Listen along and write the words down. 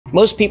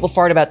Most people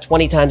fart about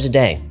 20 times a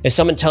day. If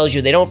someone tells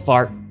you they don't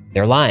fart,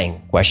 they're lying.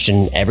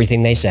 Question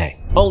everything they say.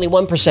 Only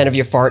 1% of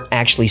your fart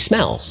actually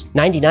smells.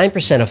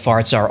 99% of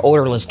farts are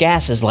odorless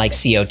gases like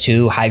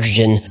CO2,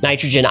 hydrogen,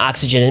 nitrogen,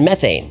 oxygen, and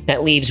methane.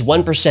 That leaves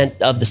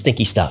 1% of the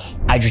stinky stuff,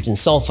 hydrogen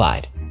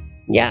sulfide.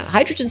 Yeah,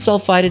 hydrogen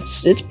sulfide,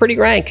 it's pretty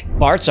rank.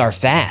 Farts are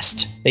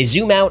fast. They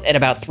zoom out at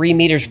about 3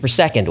 meters per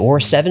second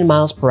or 7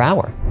 miles per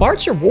hour.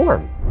 Farts are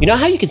warm. You know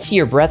how you can see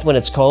your breath when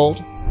it's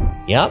cold?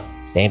 Yup,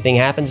 same thing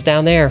happens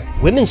down there.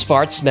 Women's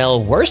farts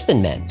smell worse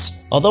than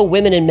men's. Although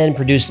women and men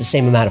produce the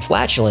same amount of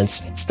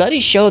flatulence,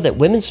 studies show that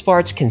women's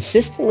farts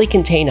consistently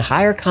contain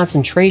higher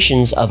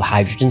concentrations of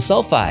hydrogen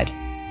sulfide,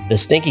 the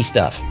stinky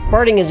stuff.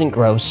 Farting isn't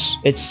gross,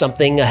 it's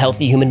something a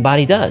healthy human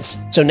body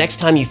does. So next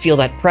time you feel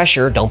that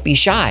pressure, don't be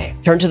shy.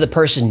 Turn to the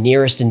person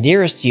nearest and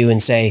dearest to you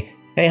and say,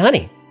 "Hey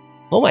honey,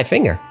 hold my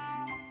finger."